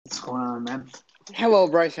on, man? Hello,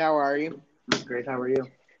 Bryce. How are you? Great. How are you?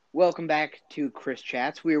 Welcome back to Chris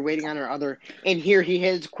Chats. We were waiting on our other, and here he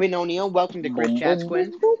is, Quinn O'Neill. Welcome to Chris Chats,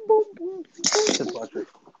 Quinn. It's a pleasure.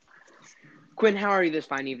 Quinn, how are you this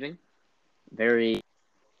fine evening? Very.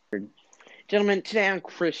 Gentlemen, today on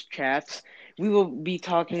Chris Chats, we will be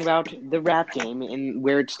talking about the rap game and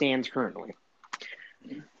where it stands currently.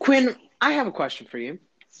 Quinn, I have a question for you.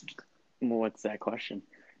 What's that question?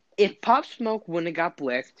 If Pop Smoke wouldn't have got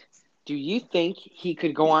blicked, do you think he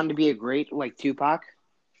could go on to be a great like Tupac?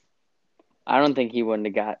 I don't think he would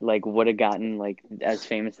have gotten as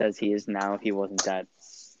famous as he is now if he wasn't dead.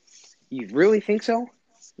 You really think so?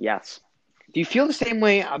 Yes. Do you feel the same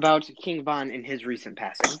way about King Von in his recent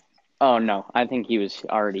passing? Oh no, I think he was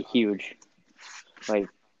already huge. Like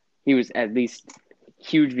he was at least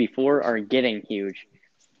huge before or getting huge.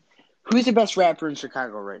 Who's the best rapper in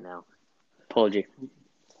Chicago right now? Polo G.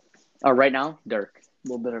 Oh, right now, Dirk.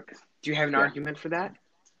 Well, Dirk. Do you have an argument for that?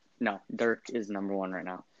 No, Dirk is number one right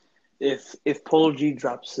now. If Polo G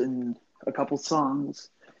drops in a couple songs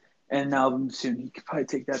and an album soon, he could probably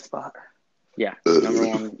take that spot. Yeah, number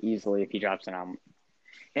one easily if he drops an album.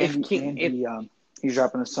 He's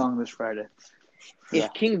dropping a song this Friday.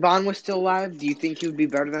 If King Von was still alive, do you think he would be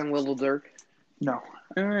better than Lil Durk? No.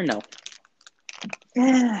 No.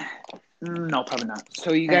 No, probably not.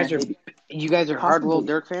 So you guys are hard Lil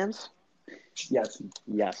Durk fans? Yes.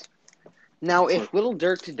 Now, if Lil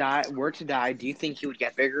Durk were to die, do you think he would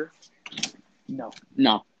get bigger? No.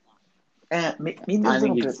 I think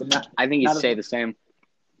he'd stay the same.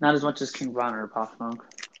 Not as much as King Von or Pop Smoke.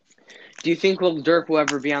 Do you think Lil Durk will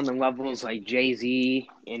ever be on the levels like Jay-Z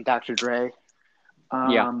and Dr. Dre?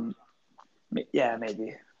 Yeah,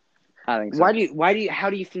 maybe. I think so. How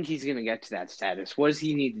do you think he's going to get to that status? What does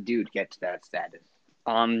he need to do to get to that status?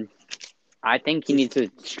 I think he needs to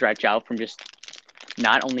stretch out from just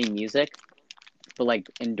not only music, but like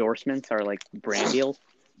endorsements or like brand deals.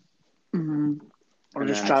 Mm-hmm. Or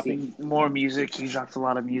just dropping more music. He drops a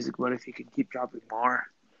lot of music, but if he could keep dropping more,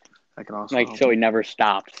 that could also help. So he never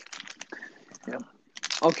stopped. Yeah.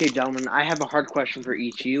 Okay, gentlemen, I have a hard question for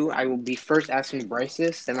each of you. I will be first asking Bryce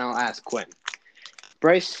this, then I'll ask Quinn.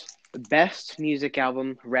 Bryce, best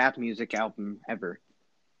rap music album ever?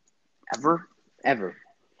 Ever.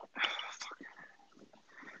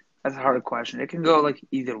 That's a hard question. It can go like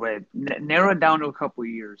either way. Narrow it down to a couple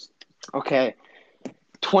years. Okay.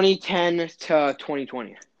 2010 to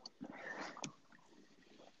 2020.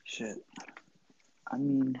 Shit. I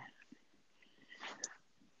mean,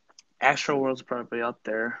 Astroworld's probably up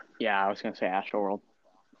there. Yeah, I was gonna say Astroworld.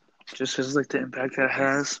 Just because like the impact that it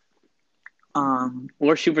has.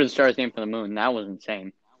 Or Shoot for the Stars, Aim for the Moon. That was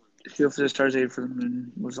insane. Shoot for the Stars, Aim for the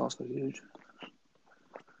Moon was also huge.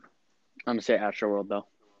 I'm gonna say Astroworld though.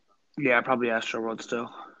 Yeah, probably Astroworld still.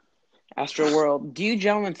 Astroworld. Do you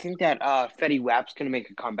gentlemen think that Fetty Wap's gonna make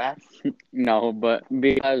a comeback? No, but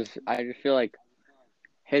because I just feel like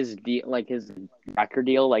his record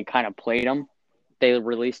deal kind of played him. They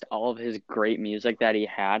released all of his great music that he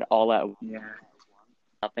had all at once.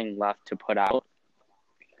 Nothing left to put out.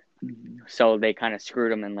 Mm-hmm. So they kind of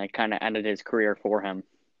screwed him and kind of ended his career for him.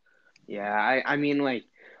 Yeah, I mean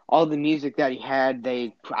all the music that he had,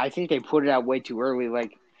 I think they put it out way too early.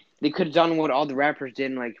 They could have done what all the rappers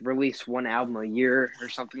did and release one album a year or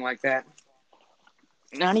something like that.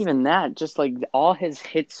 Not even that, just all his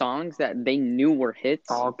hit songs that they knew were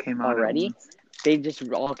hits all came out already. They just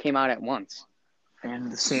all came out at once. And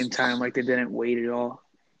at the same time, they didn't wait at all.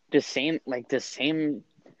 The same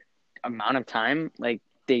amount of time,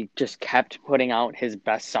 they just kept putting out his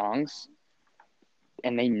best songs,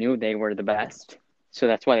 and they knew they were the best, so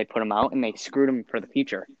that's why they put him out, and they screwed him for the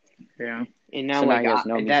future. Yeah, and now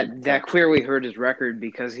that clearly hurt his record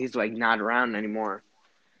because he's not around anymore.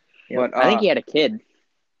 Yeah. But I think he had a kid.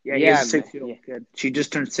 Yeah, he has a 6-year-old kid. She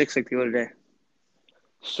just turned 6 the other day.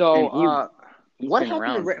 So, what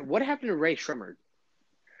happened to Ray Shremmerd?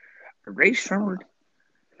 Ray Shremmerd?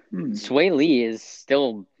 Sway Lee is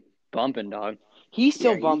still bumping, dog. He's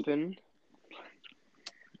still bumping.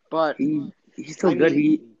 But he's still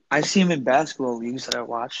good. I see him in basketball leagues that I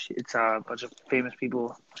watch. It's a bunch of famous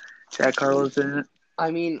people. Jack Harlow's in it.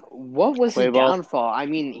 I mean, what was his downfall? I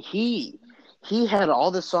mean, he had all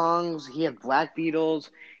the songs. He had Black Beatles.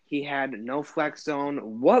 He had No Flex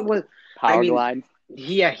Zone. What was Powerglide?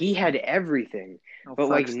 Yeah, he had everything. No,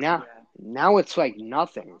 but now it's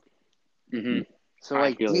nothing. Mm-hmm.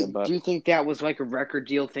 So do you think that was a record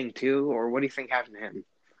deal thing too, or what do you think happened to him?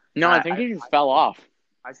 No, I think he just fell off.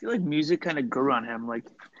 I feel like music kind of grew on him.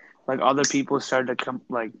 Other people started to come.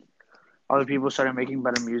 Other people started making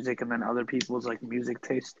better music, and then other people's music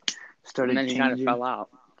taste started changing. And then he kind of fell out.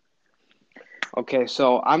 Okay,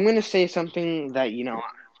 so I'm gonna say something that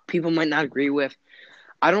people might not agree with.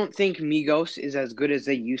 I don't think Migos is as good as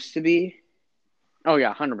they used to be. Oh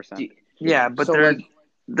yeah, 100%. Yeah, but So like,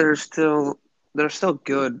 they're still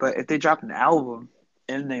good. But if they drop an album,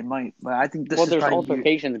 and they might. But I think this Well, is there's probably you.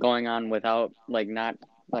 altercations going on without not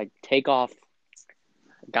Takeoff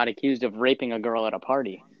got accused of raping a girl at a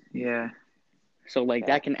party. Yeah. So yeah,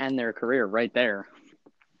 that can end their career right there.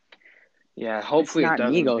 yeah. It's Hopefully it not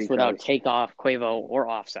doesn't Migos without because Takeoff, Quavo, or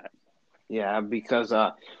Offset. because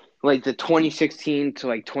like the 2016 to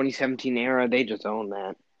like 2017 era, they just own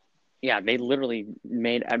that. Yeah, they literally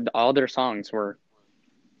made all their songs were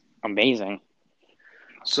amazing.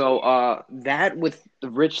 So that with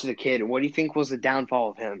Rich the Kid, what do you think was the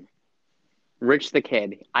downfall of him? Rich the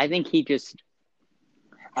Kid, I think he just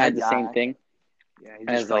had the same thing Yeah, he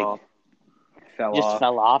just as like fell just off.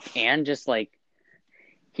 fell off, and just like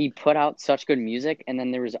he put out such good music, and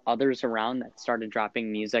then there was others around that started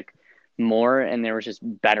dropping music more, and there was just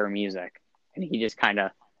better music, and he just kind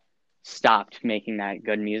of stopped making that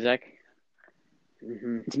good music.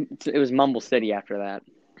 It was Mumble City after that.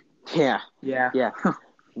 Yeah, Yeah. yeah.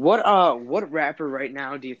 What rapper right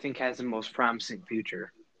now do you think has the most promising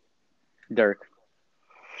future? Dirk.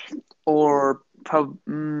 Or Polo G,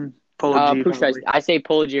 Pooh probably. Shiesty. I say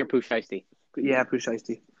Polo G or Pooh Shiesty. Yeah, Pooh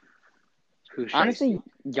Shiesty. Honestly,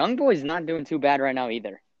 Youngboy's not doing too bad right now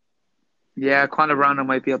either. Yeah, Quando Rondo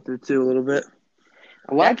might be up there too a little bit.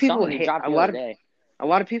 A lot That of people song he hate dropped the other day. a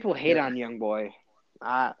lot of people hate Yeah. on YoungBoy.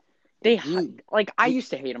 They I used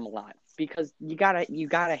to hate him a lot because you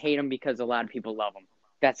gotta hate him because a lot of people love him.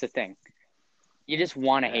 That's the thing. You just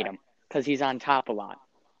want to hate him because he's on top a lot,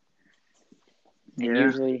 and Yeah.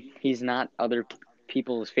 usually he's not other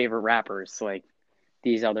people's favorite rappers like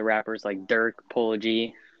these other rappers like Dirk, Polo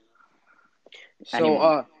G. So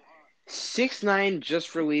Anyone. 6ix9ine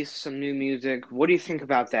just released some new music. What do you think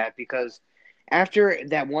about that? Because after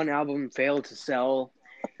that one album failed to sell,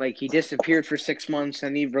 like he disappeared for 6 months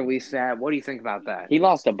and he released that. What do you think about that? He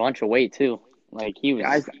lost a bunch of weight too. Like he was.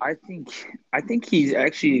 I think he's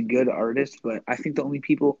actually a good artist, but I think the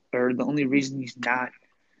only reason he's not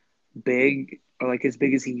big or like as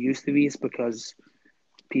big as he used to be is because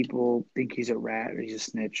people think he's a rat or he's a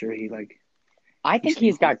snitch or I he think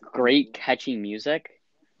he's sneaks. got great catchy music.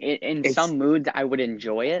 In It's some moods, I would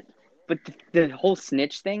enjoy it, but the whole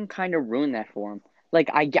snitch thing kind of ruined that for him. Like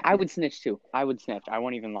I would snitch too. I would snitch. I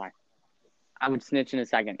won't even lie. I would snitch in a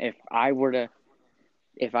second if I were to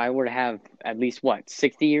have at least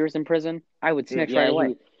 60 years in prison. I would snitch right Yeah,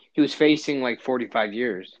 away. he was facing like 45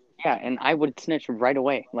 years. Yeah, and I would snitch right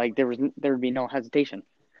away. Like there would be no hesitation.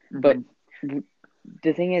 mhm. But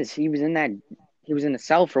the thing is, he was in a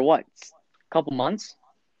cell for what? A couple months,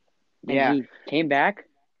 and Yeah. he came back.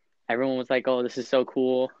 Everyone was like, "Oh, this is so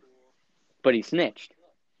cool," but he snitched.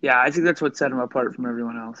 Yeah, I think that's what set him apart from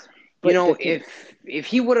everyone else. You But know, if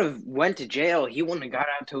he would have went to jail, he wouldn't have got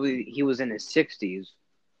out till he was in his 60s.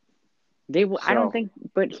 I don't So think.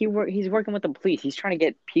 But he's working with the police. He's trying to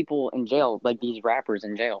get people in jail, like these rappers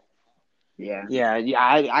in jail. Yeah. yeah.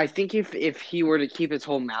 I think if he were to keep his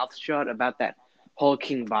whole mouth shut about that whole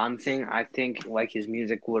King Von thing, I think like his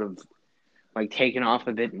music would have like taken off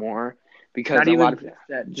a bit more because Not a even lot of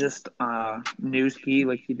that, just Newski,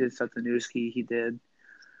 like he did stuff to Newski.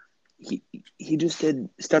 He just did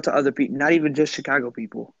stuff to other people, not even just Chicago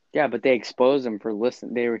people. Yeah, but they exposed him for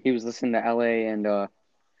listen. He was listening to L.A. and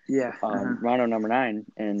Yeah. Rondo number 9,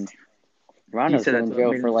 and He Rondo's said been that's in what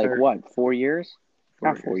jail made for him like start. what 4 years? 4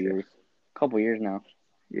 Not 4 years, years, a couple years now.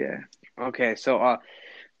 Yeah. okay. So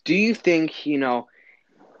do you think he's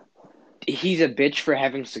a bitch for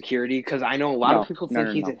having security? Because I know a lot of people think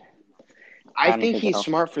he's No. I I don't think think at he's all.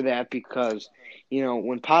 smart for that because,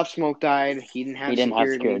 when Pop Smoke died, he didn't have He didn't have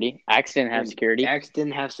security. X didn't have security. X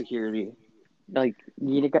didn't have security. Like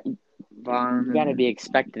you got to be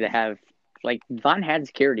expected to have. Like Von had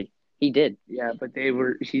security. He did. Yeah, but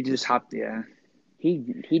he just hopped. Yeah. He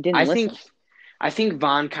didn't I listen. think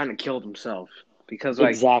Von kind of killed himself because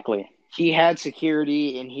Exactly. he had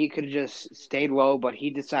security and he could have just stayed low, but he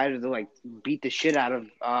decided to beat the shit out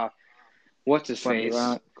of what's his face,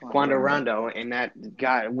 Quando Rondo, and that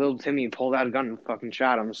guy Lil Timmy pulled out a gun and fucking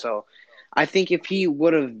shot him. So I think if he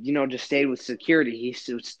would have just stayed with security, he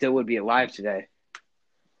still would be alive today.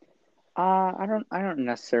 I don't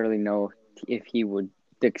necessarily know if he would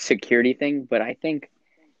the security thing, but I think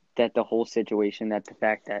that the whole situation, that the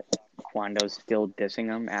fact that Quando's still dissing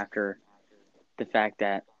him after the fact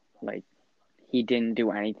that like he didn't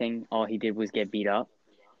do anything, all he did was get beat up,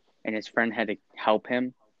 and his friend had to help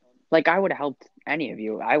him. Like I would have helped any of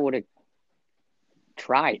you. I would have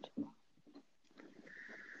tried.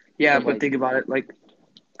 Yeah, But but like, think about it. Like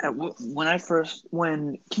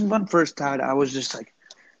when King Von first died, I was just like,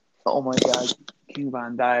 oh my god, King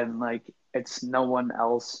Von died, and like it's no one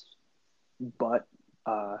else but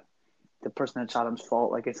the person that shot him's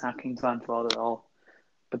fault. Like it's not King Von's fault at all.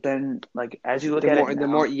 But then, like as you look at it now,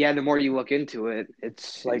 the more you look into it,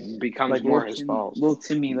 like it becomes like more his fault. Lil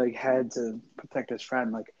Timmy like had to protect his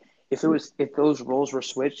friend. Like if those roles were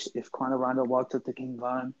switched, if Quando Rondo walked up to King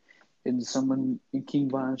Von and someone in King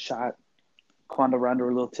Von shot Quando Rondo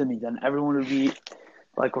or Lil Timmy, then everyone would be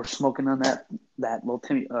like we're smoking on that Lil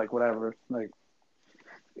Timmy, like whatever. Like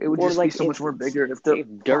it would or just be like so much more bigger if the if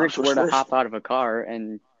plots Dirk were were to switched. hop out of a car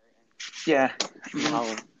and Yeah.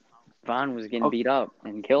 while Von was getting Oh, beat up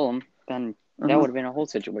and kill him, then that would have been a whole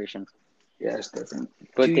situation. Yeah, it's different.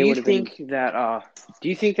 But they would have been. Do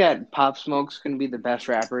you think that Pop Smoke's gonna be the best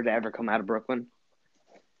rapper to ever come out of Brooklyn?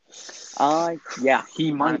 Yeah,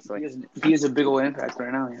 He might. honestly. He has a big old impact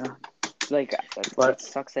right now. Yeah. Like, But it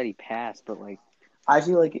sucks that he passed, but like, I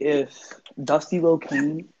feel like if Dusty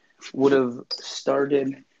Locane would have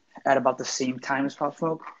started at about the same time as Pop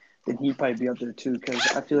Smoke, then he'd probably be up there too.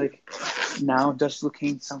 Because I feel like now Dusty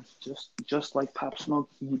Locane sounds just like Pop Smoke.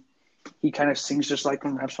 He kind of sings just like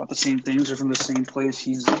him, raps about the same things, or from the same place.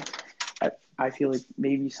 I feel like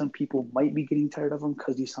maybe some people might be getting tired of him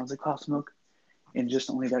because he sounds like Pop Smoke, and just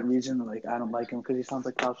only that reason. Like I don't like him because he sounds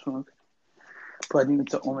like Pop Smoke. But I think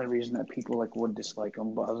it's the only reason that people like would dislike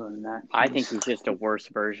him. But other than that, I think he's just a worse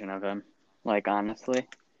version of him. Like, honestly,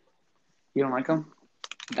 you don't like him.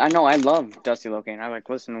 I know I love Dusty Locane. I like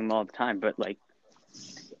listening to him all the time, but like,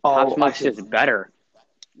 Pop Smoke's just better.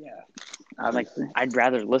 Yeah, like obviously. I'd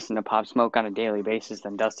rather listen to Pop Smoke on a daily basis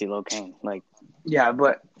than Dusty Locane. Like, yeah,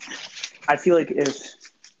 but I feel like if,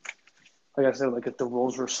 like I said, like if the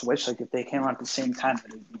roles were switched, like if they came out at the same time,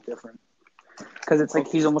 then it'd be different. Because it's like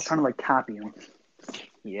he's almost trying to like copy him.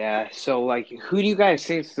 Yeah. So like, who do you guys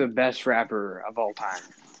think is the best rapper of all time?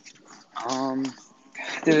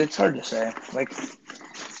 Dude, it's hard to say.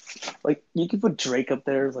 Like you could put Drake up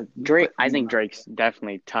there. Like Drake, I think Drake's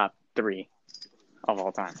definitely top 3 of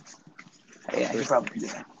all time. Yeah, he probably.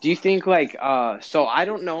 Yeah. Do you think like so I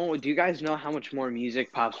don't know, do you guys know how much more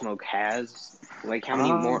music Pop Smoke has? Like how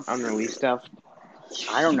many more unreleased stuff?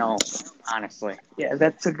 I don't know, honestly. Yeah,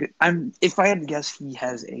 that's a good. If I had to guess, he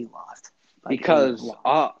has a lot. Because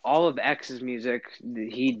all of X's music,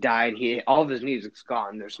 he died. All of his music's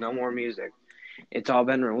gone. There's no more music. It's all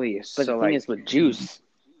been released. But so the thing is with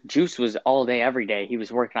Juice was all day, every day. He was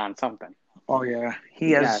working on something. Oh yeah,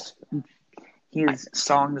 he has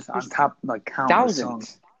songs on top, like countless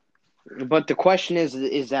songs. But the question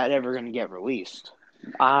is that ever going to get released?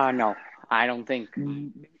 No, I don't think.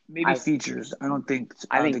 Maybe features. I don't think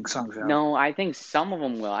songs. No, I think some of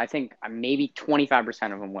them will. I think maybe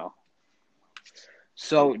 25% of them will.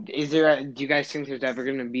 So, do you guys think there's ever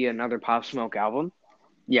going to be another Pop Smoke album?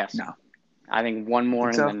 Yes. No. I think one more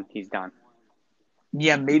and then he's done.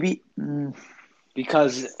 Yeah, maybe.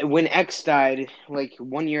 Because when X died, like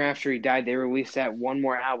 1 year after he died, they released that one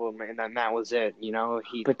more album, and then that was it. You know,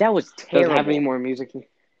 but that was terrible. Doesn't have any more music.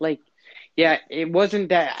 Like, yeah, it wasn't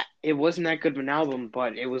that good of an album,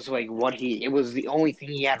 but it was like it was the only thing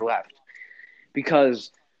he had left.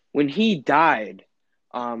 Because when he died,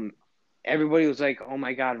 everybody was like, "Oh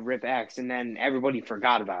my God, Rip X," and then everybody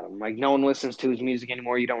forgot about him. Like no one listens to his music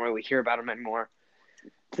anymore. You don't really hear about him anymore.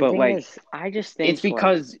 But like, I just think it's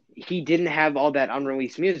because he didn't have all that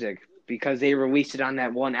unreleased music because they released it on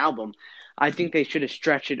that one album. I think they should have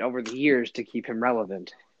stretched it over the years to keep him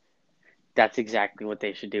relevant. That's exactly what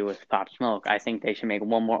they should do with Pop Smoke. I think they should make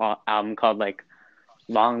one more album called like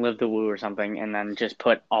Long Live the Woo or something, and then just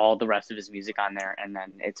put all the rest of his music on there, and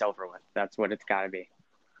then it's over with. That's what it's got to be.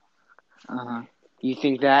 You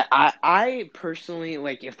think that? I personally,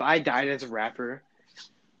 like, if I died as a rapper,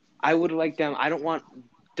 I would like them.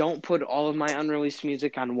 Don't put all of my unreleased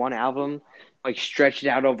music on one album. Like, stretch it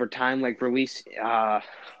out over time. Like, release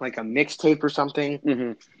like a mixtape or something.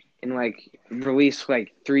 Mm-hmm. And, like, release,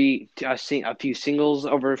 like, a few singles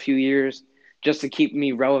over a few years just to keep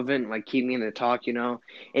me relevant, like, keep me in the talk, you know?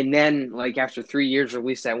 And then, like, after 3 years,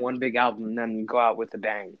 release that one big album and then go out with a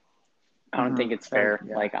bang. I don't think it's fair.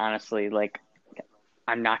 Yeah. Like, honestly, like,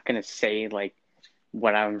 I'm not going to say, like,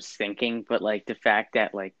 what I was thinking, but, like, the fact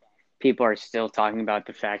that, like, people are still talking about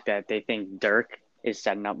the fact that they think Dirk is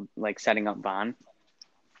setting up Von.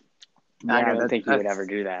 Yeah, I don't think he would ever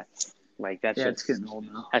do that. Like, that's it's getting old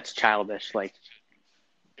now. That's childish. Like,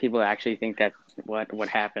 people actually think that what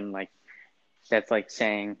happened. Like, that's like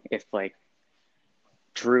saying if like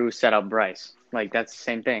Drew set up Bryce. Like, that's the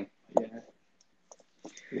same thing. Yeah.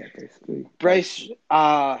 Yeah, basically.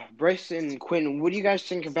 Bryce and Quinn, what do you guys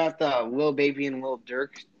think about the Lil Baby and Lil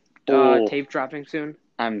Durk tape dropping soon?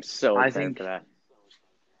 I'm so excited for that.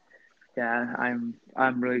 Yeah, I'm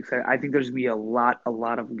really excited. I think there's gonna be a lot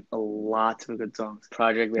of good songs.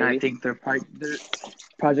 Project Baby. And I think they're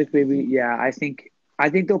Project Baby. Yeah, I think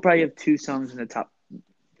they'll probably have 2 songs in the top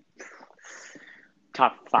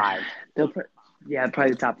 5. Probably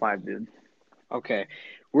the top 5, dude. Okay,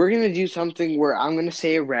 we're gonna do something where I'm gonna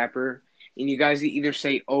say a rapper, and you guys either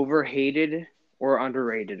say overhated or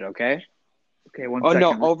underrated. Okay. Okay, one second.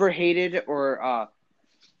 No, overhated or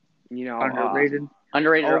underrated.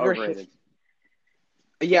 Underrated or overrated?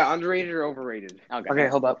 Yeah, underrated or overrated. Okay,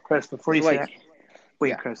 hold up, Chris. Before you say that,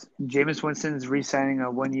 wait, yeah. Chris. Jameis Winston's re-signing a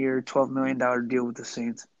 1-year, $12 million deal with the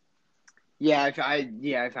Saints. Yeah,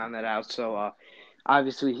 I found that out. So,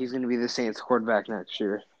 obviously, he's going to be the Saints quarterback next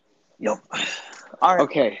year. Yep. All right.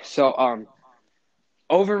 Okay, so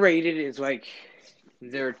overrated is like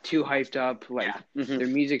they're too hyped up, like their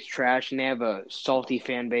music's trash, and they have a salty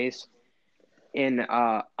fan base. And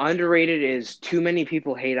underrated is too many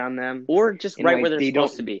people hate on them, or just right where they're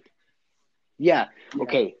supposed to be. Yeah.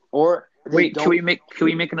 Okay. Or wait, can we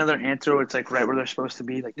make another answer where it's like right where they're supposed to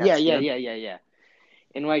be? Like yeah.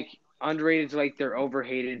 And like underrated is like they're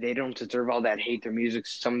overhated. They don't deserve all that hate.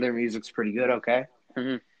 Some of their music's pretty good. Okay.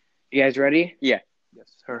 Mm-hmm. You guys ready? Yeah.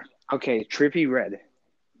 Yes, sir. Okay. Trippie Redd.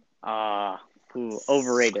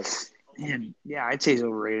 Overrated. Man, yeah, I'd say he's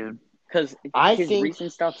overrated because his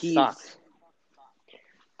recent stuff sucks.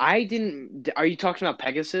 Are you talking about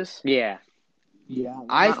Pegasus? Yeah. Yeah.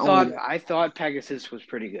 I thought Pegasus was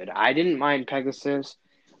pretty good. I didn't mind Pegasus.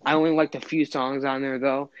 I only liked a few songs on there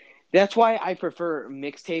though. That's why I prefer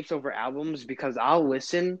mixtapes over albums, because I'll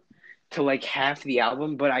listen to like half the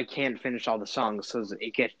album, but I can't finish all the songs, so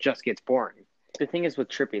it just gets boring. The thing is with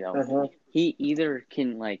Trippie though, he either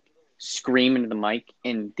can like scream into the mic,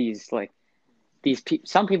 and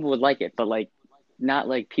some people would like it, but like not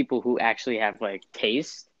like people who actually have like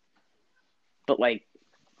taste. But like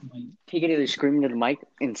he could either scream into the mic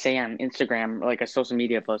and say on Instagram, like a social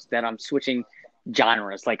media post, that I'm switching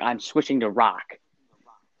genres, like I'm switching to rock,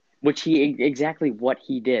 which exactly what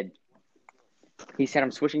he did. He said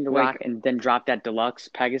I'm switching to rock, and then dropped that deluxe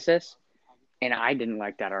Pegasus, and I didn't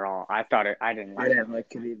like that at all. I didn't like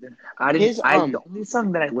it either. The only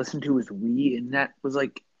song that I listened to was "We," and that was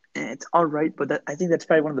like it's all right, but I think that's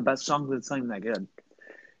probably one of the best songs that's not even that good.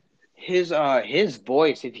 His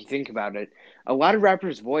voice, if you think about it, a lot of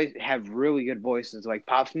rappers' have really good voices. Like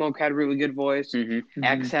Pop Smoke had a really good voice. Mm-hmm.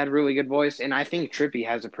 X had a really good voice, and I think Trippie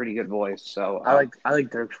has a pretty good voice. So I like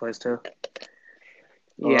Durk's voice too.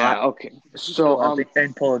 Yeah. Okay. So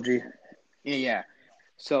and Polo G. Yeah.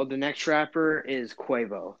 So the next rapper is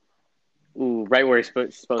Quavo. Ooh, right where he's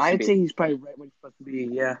supposed to be. I'd say he's probably right where he's supposed to be.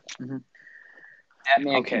 Yeah. Mm-hmm. That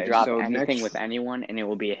man can drop anything with anyone, and it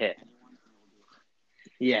will be a hit.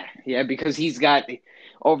 Yeah, because he's got,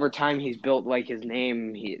 over time, he's built like his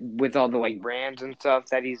name with all the like brands and stuff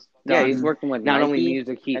that he's done. Yeah, he's working with not Nike. Only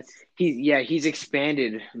music. He's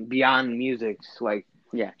expanded beyond music. Like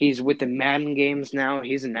he's with the Madden games now.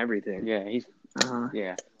 He's in everything. Yeah, he's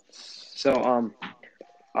yeah. So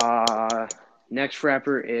next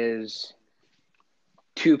rapper is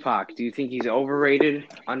Tupac. Do you think he's overrated,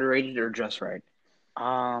 underrated, or just right?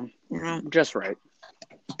 Just right.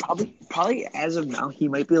 Probably as of now, he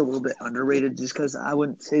might be a little bit underrated, just because I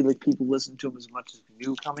wouldn't say like people listen to him as much as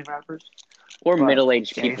new coming rappers. Or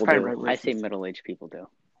middle-aged people do. Right, I say middle-aged people do.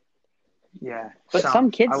 Yeah, but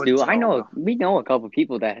some kids do. We know a couple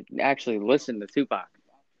people that actually listen to Tupac.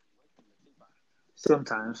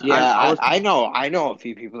 Sometimes. Yeah, I know a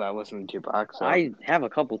few people that listen to Tupac. So. I have a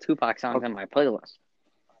couple Tupac songs on my playlist.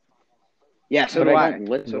 Yeah, so do I don't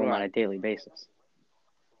listen to them on a daily basis.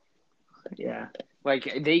 Yeah. Like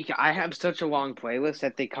I have such a long playlist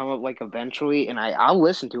that they come up like eventually, and I'll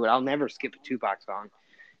listen to it. I'll never skip a Tupac song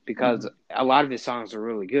because a lot of his songs are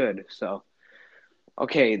really good. So,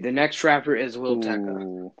 okay, the next rapper is Lil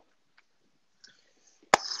Tecca.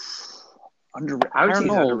 I would say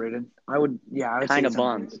he's underrated. I would kind of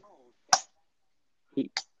bums.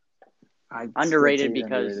 Underrated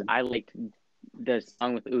because I liked the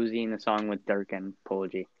song with Uzi and the song with Durk and Polo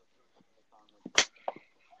G.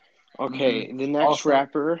 Okay, the next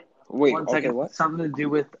rapper. Wait, one second. What? Something to do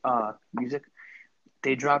with music.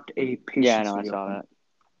 They dropped a Patience. Yeah, I know. I saw that.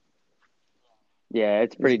 Yeah,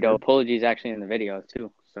 it's pretty dope. Polo G's actually in the video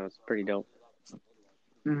too, so it's pretty dope.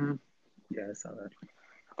 Mhm. Yeah, I saw that.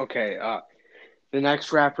 Okay. The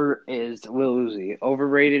next rapper is Lil Uzi.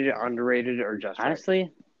 Overrated, underrated, or just honestly?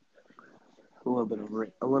 Right? A little bit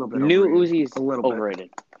overrated. A little bit. New Uzi's a little overrated.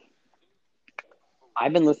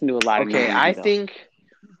 I've been listening to a lot of new Okay, Uzi, I though. think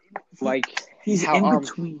like He's how in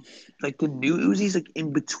between. Like the new Uzi's like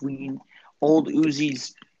in between. Old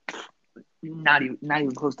Uzi's not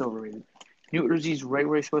even close to overrated. New Uzi's right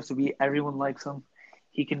where he's supposed to be. Everyone likes him.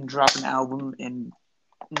 He can drop an album and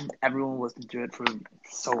everyone will listen to it for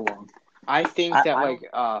so long. I think that I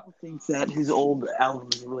don't think that his old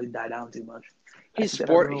albums really died out too much. he's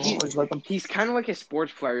kind of like a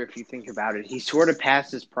sports player if you think about it. He sort of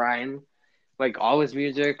passed his prime. Like all his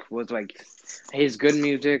music was like his good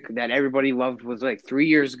music that everybody loved was like 3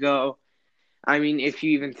 years ago. I mean, if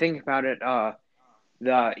you even think about it,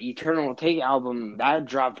 the Eternal Take album that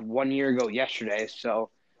dropped 1 year ago yesterday.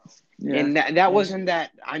 So, Yeah. and that wasn't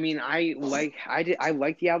that. I mean, I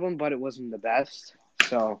liked the album, but it wasn't the best.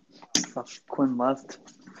 So, Quinn left.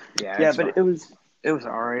 Yeah, but it was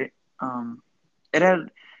all right. It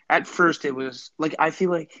had at first it was like I feel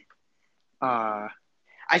like, I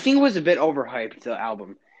think it was a bit overhyped, the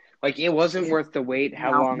album. Like it wasn't worth the wait.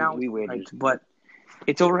 How long we waited, but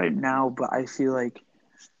it's all right now. But I feel like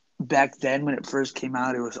back then when it first came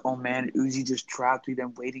out, it was, oh man, Uzi just dropped. We've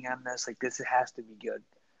been waiting on this. Like this has to be good.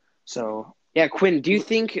 So yeah, Quinn, do you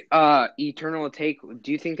think Eternal Take?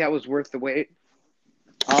 Do you think that was worth the wait?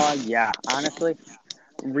 Yeah, honestly,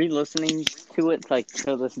 re-listening to it like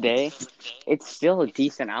to this day, it's still a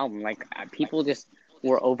decent album. Like people just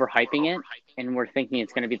were overhyping it and were thinking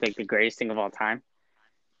it's gonna be like the greatest thing of all time.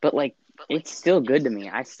 But like it's still good to me.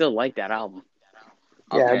 I still like that album.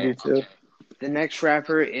 Yeah, I do too. The next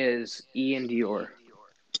rapper is Ian Dior.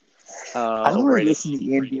 I don't really listen to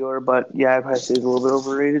Ian Dior, but yeah, I'd probably say he's a little bit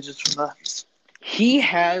overrated just from the. He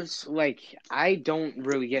has I don't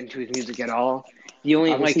really get into his music at all. The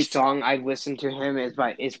only song I listen to him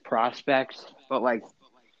is Prospect, but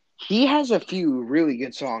he has a few really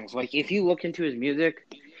good songs. Like if you look into his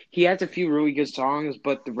music, he has a few really good songs,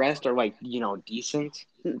 but the rest are decent.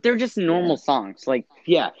 They're just normal songs.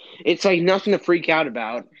 It's nothing to freak out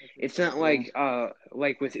about. It's not like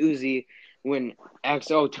with Uzi when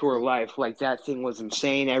XO Tour Life, that thing was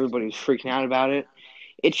insane. Everybody was freaking out about it.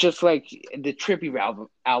 It's just like the Trippy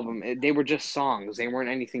album. They were just songs. They weren't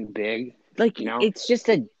anything big. It's just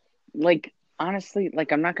honestly,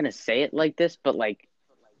 I'm not gonna say it like this, but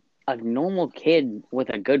a normal kid with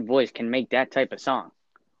a good voice can make that type of song.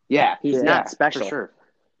 Yeah, he's not special. For sure.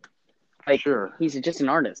 Sure, he's just an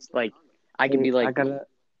artist. I can be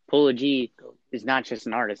Polo G is not just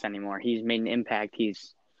an artist anymore. He's made an impact.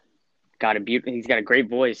 He's got a great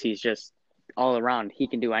voice. He's just all around. He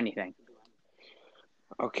can do anything.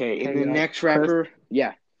 Okay, and the next rapper,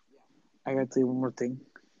 I gotta say one more thing.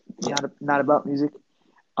 Not about music.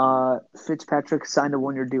 Fitzpatrick signed a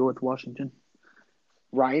 1-year deal with Washington.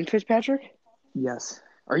 Ryan Fitzpatrick? Yes.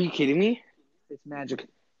 Are you kidding me?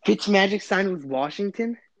 Fitzmagic signed with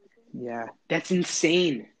Washington? Yeah. That's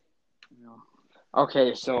insane. No.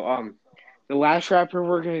 Okay, so the last rapper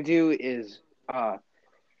we're gonna do is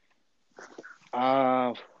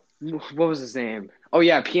what was his name? Oh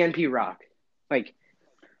yeah, PNP Rock.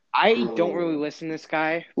 I don't really listen to this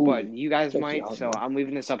guy, but you guys might, so I'm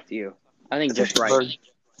leaving this up to you. I think just right.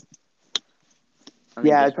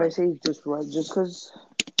 I'd probably say just right, just because.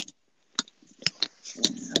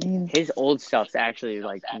 I mean, his old stuff's actually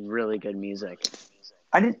really good music.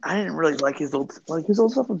 I didn't really like his old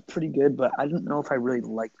stuff was pretty good, but I didn't know if I really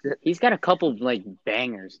liked it. He's got a couple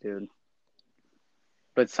bangers, dude.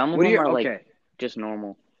 But some of them are just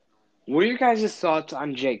normal. What are your guys' thoughts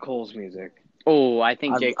on J. Cole's music? Oh, I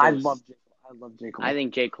think J. Cole. I love J. Cole. I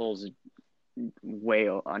think J. Cole's way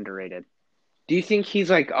underrated. Do you think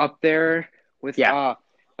he's up there with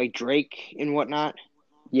Drake and whatnot?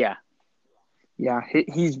 Yeah. Yeah,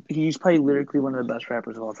 he's probably lyrically one of the best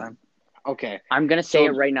rappers of all time. Okay. I'm going to say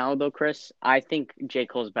it right now, though, Chris. I think J.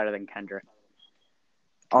 Cole's better than Kendrick.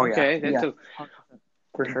 Oh, okay, yeah.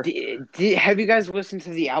 For sure. Have you guys listened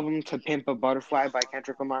to the album To Pimp a Butterfly by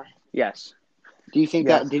Kendrick Lamar? Yes. Do you think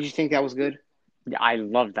did you think that was good? I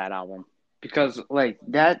love that album. Because,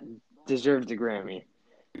 that deserved a Grammy.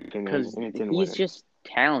 Because he's just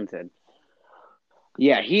talented.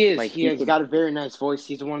 Yeah, he is. He's got a very nice voice.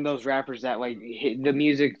 He's one of those rappers that, the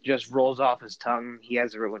music just rolls off his tongue. He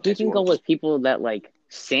has a really nice voice. He can go with people that,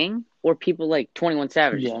 sing or people like 21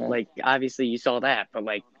 Savage. Yeah. Obviously you saw that. But,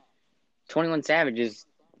 21 Savage is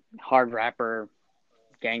hard rapper,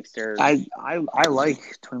 gangster. I like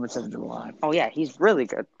 21 Savage a lot. Oh, yeah, he's really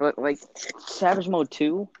good. But, Savage Mode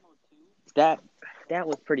 2, that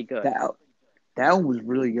was pretty good. That one was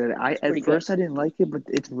really good. At first I didn't like it, but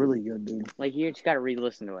it's really good, dude. You just got to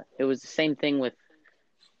re-listen to it. It was the same thing with.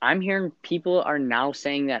 I'm hearing people are now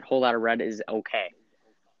saying that Whole Lotta Red is okay.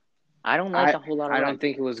 I don't like a Whole Lotta Red. I don't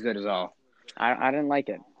think it was good at all. I didn't like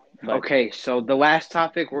it. But Okay, so the last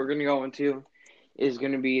topic we're gonna go into is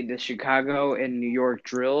gonna be the Chicago and New York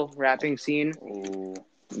drill rapping scene. ooh,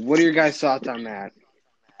 What are your guys' thoughts on that?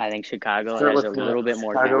 I think Chicago Start has with a little bit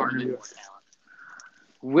more Chicago or talent. New York.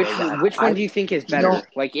 Which one do you think is better? know,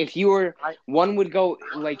 Like if you were one would go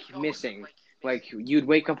like missing, like you'd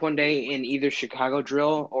wake up one day and either Chicago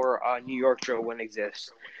drill or New York drill wouldn't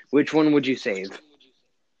exist. Which one would you save?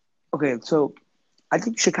 Okay, so I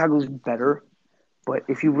think Chicago's better, but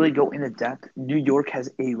if you really go into depth, New York has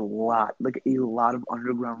a lot of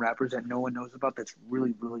underground rappers that no one knows about. That's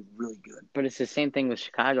really, really, really good. But it's the same thing with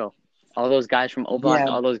Chicago. All those guys from O Block,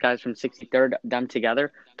 Yeah, all those guys from 63rd, them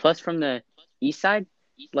together, plus from the East Side,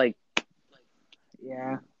 like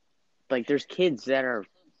yeah. there's kids that are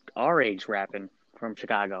our age rapping from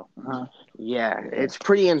Chicago. Yeah, it's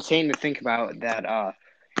pretty insane to think about that.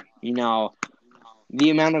 You know,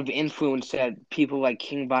 the amount of influence that people like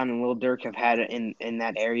King Von and Lil Durk have had in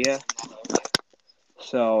that area.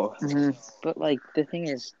 So, But like the thing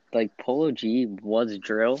is, like Polo G was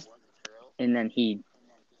drill, and then he,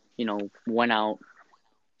 went out,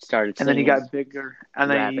 started And then he singing, got bigger,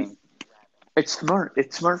 and then rapping. it's smart.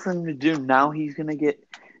 It's smart for him to do. Now he's gonna get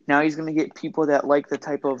people that like the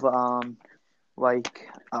type of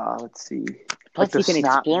let's see, Plus, the he can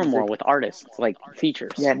snot explore music. more with artists, like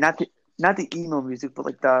features. Yeah, not the emo music, but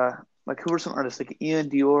who are some artists like Ian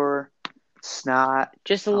Dior, Snot,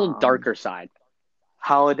 Just a little darker side.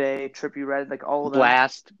 Holiday, Trippie Redd, like all of them.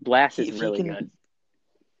 Blast is really good.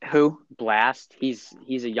 Who? Blast, he's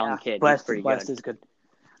a young kid. Blast, he's pretty Blast good. is good.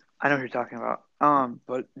 I know what you're talking about.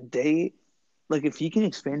 But they, like, if he can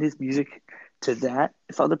expand his music to that,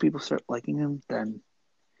 if other people start liking him, then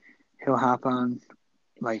he'll hop on,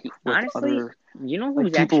 like, with Honestly, other. you know Like,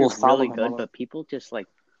 who's people will actually follow really him good, all but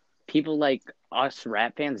people like us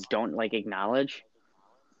rap fans don't like acknowledge?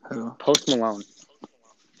 Who? Post Malone.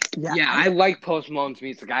 yeah, I like Post Malone's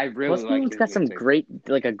music. I really Post like Malone's his got some music.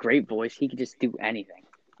 a great voice. He could just do anything.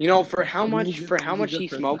 You know, for how He's much a he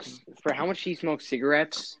good person. smokes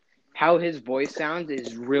cigarettes, how his voice sounds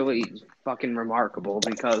is really fucking remarkable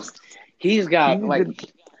because he's got He's a like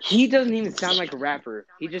good. he doesn't even sound like a rapper.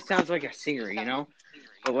 He just sounds like a singer, you know?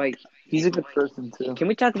 But like He's a good person too. Can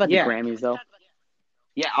we talk about the yeah. Grammys though?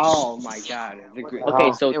 Yeah, oh my god.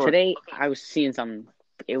 Okay, so today I was seeing something.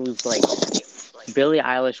 It was like Billie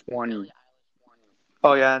Eilish won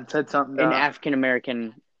Oh yeah, and said something. an African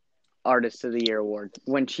American Artist of the Year award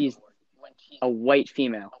when she's a white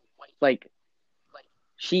female. Like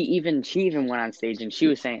she even went on stage and she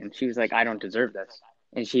was like, I don't deserve this.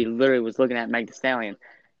 And she literally was looking at Meg Thee Stallion.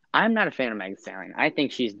 I'm not a fan of Meg Thee Stallion. I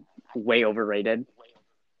think she's way overrated.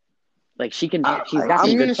 Like she's got some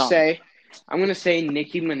good songs. I'm gonna say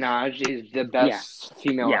Nicki Minaj is the best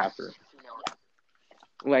female rapper.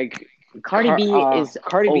 Like Cardi B is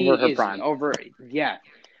over her prime. Yeah.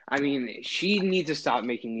 I mean, she needs to stop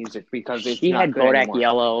making music because it's she not had good Bodak anymore.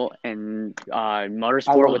 Yellow and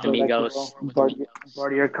Motorsport with Amigos,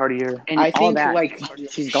 Cartier, and I think like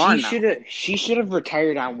she's gone she should have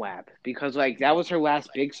retired on WAP because like that was her last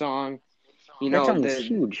big song. You know, that song was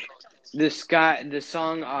huge. The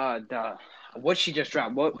song what she just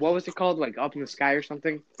dropped. What was it called? Like Up in the Sky or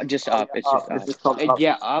something? Just Up. It's just Up. Just Up.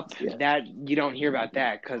 Yeah, Up. Yeah. That you don't hear about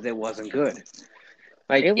that because it wasn't good.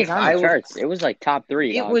 Like it was on the charts. It was like top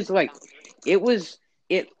 3. It was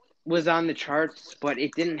on the charts, but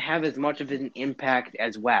it didn't have as much of an impact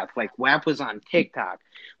as WAP. Like WAP was on TikTok,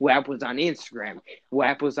 WAP was on Instagram,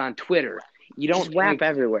 WAP was on Twitter. You don't just WAP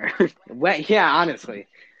everywhere. Yeah, honestly.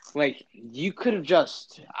 Like you could have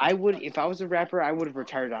if I was a rapper, I would have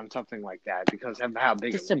retired on something like that because of how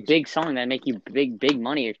big. It's a big song that make you big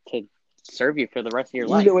money to serve you for the rest of your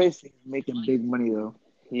life. Either way, she's making big money though.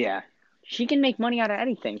 Yeah, she can make money out of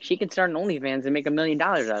anything. She could start an OnlyFans and make $1 million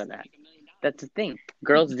out of that. That's the thing.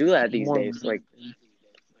 Girls do that these days. Like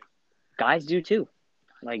guys do too.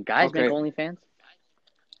 Like guys make OnlyFans.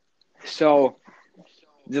 So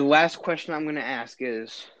the last question I'm going to ask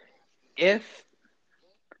is, if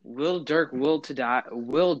Lil Durk will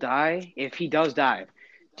die, if he does die,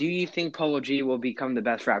 do you think Polo G will become the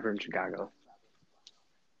best rapper in Chicago?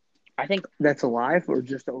 I think that's alive or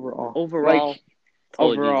just overall.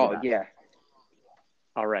 Overall, yeah.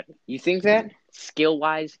 Already, you think that? Skill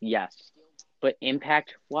wise, yes, but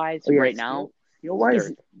impact wise, right now, skill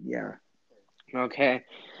wise, yeah. Okay,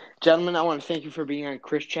 gentlemen, I want to thank you for being on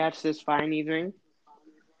Chris Chats this fine evening.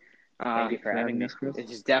 Thank you for having me. It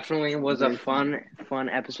just definitely was a fun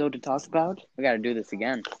episode to talk about. We got to do this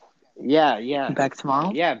again. Yeah. Back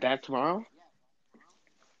tomorrow? Yeah, back tomorrow.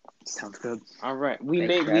 Sounds good. All right. We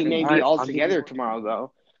may be all together tomorrow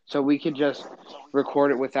though. So we could just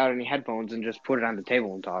record it without any headphones and just put it on the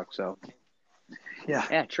table and talk. So Yeah.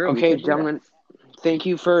 Yeah, true. Okay, gentlemen. Thank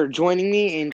you for joining me and